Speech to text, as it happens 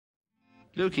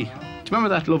Lukey, do you remember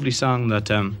that lovely song that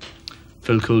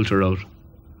Phil Coulter wrote?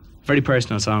 Very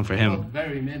personal song for him. Oh,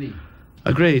 very many.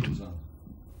 Agreed.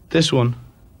 This one,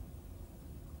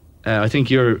 I think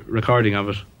your recording of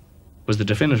it was the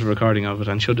definitive recording of it,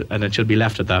 and it should be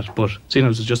left at that. But seeing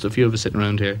as there's just a few of us sitting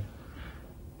around here,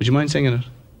 would you mind singing it?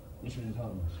 Which one are you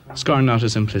talking about? Scorn not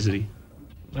his simplicity.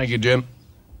 Thank you, Jim.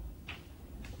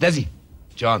 Desi,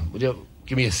 John, would you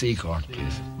give me a C chord,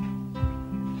 please?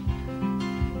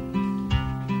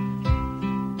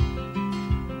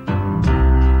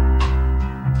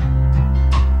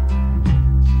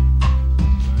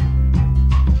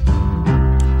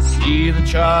 See the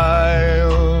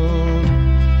child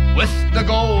with the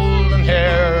golden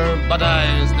hair, but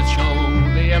eyes that show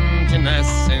the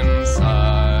emptiness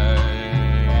inside.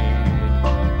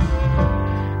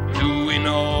 Do we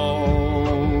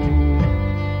know?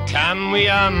 Can we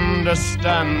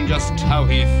understand just how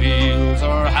he feels,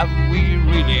 or have we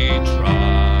really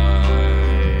tried?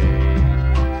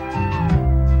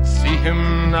 See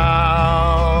him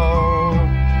now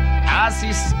as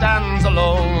he stands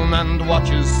alone and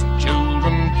watches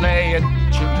children play a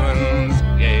children's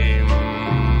game.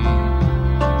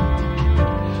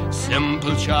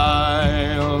 Simple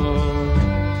child,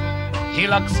 he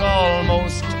looks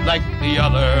almost like the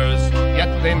others,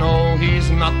 yet they know he's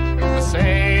not the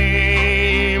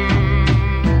same.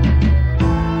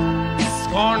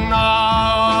 Scorn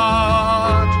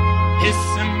not his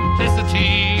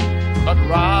simplicity, but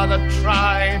rather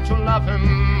try to love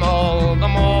him all the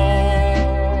more.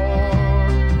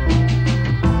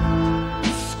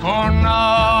 Scorn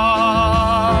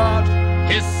not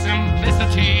his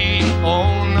simplicity,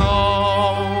 oh no,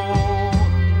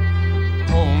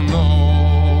 oh no.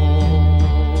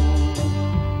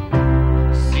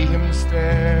 See him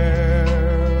stare,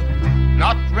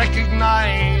 not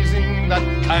recognizing that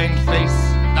kind face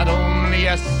that only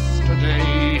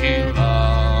yesterday he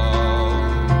loved.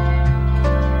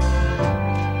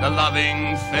 The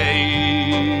loving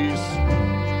face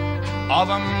of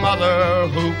a mother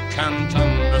who can't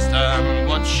understand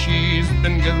what she's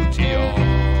been guilty of.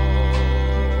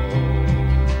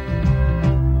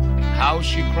 How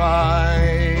she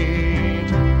cried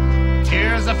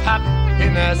tears of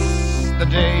happiness the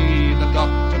day the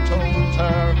doctor told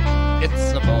her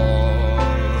it's a boy.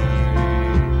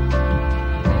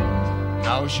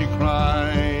 Now she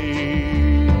cries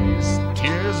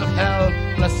tears of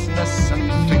helplessness and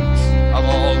thinks of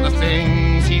all the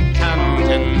things he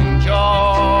can't enjoy.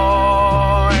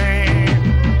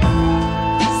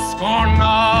 Scorn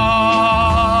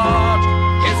not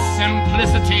his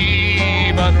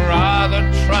simplicity, but rather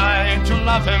try to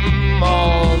love him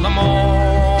all the more.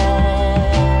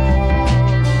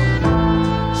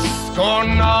 Scorn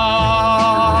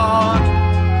not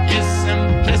his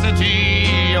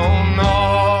simplicity, oh no.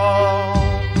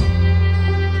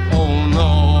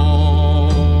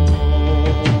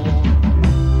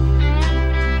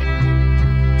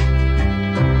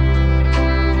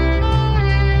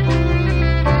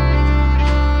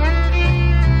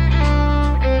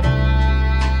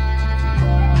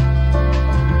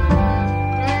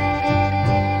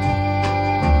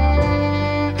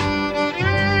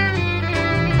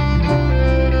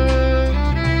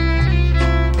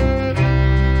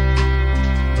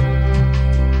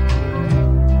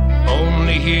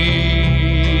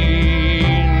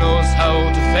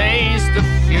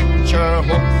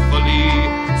 Hopefully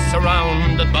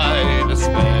surrounded by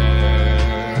despair.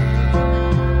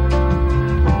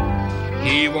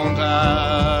 He won't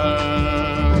ask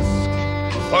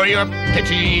for your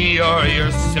pity or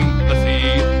your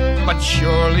sympathy, but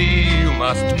surely you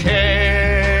must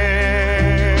care.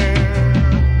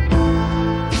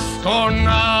 Scorn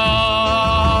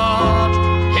not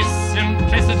his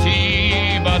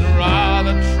simplicity, but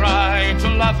rather try to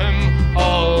love him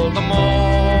all the more.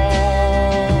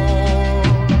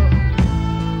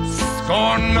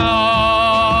 Scorn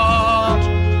not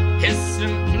his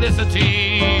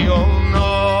simplicity, oh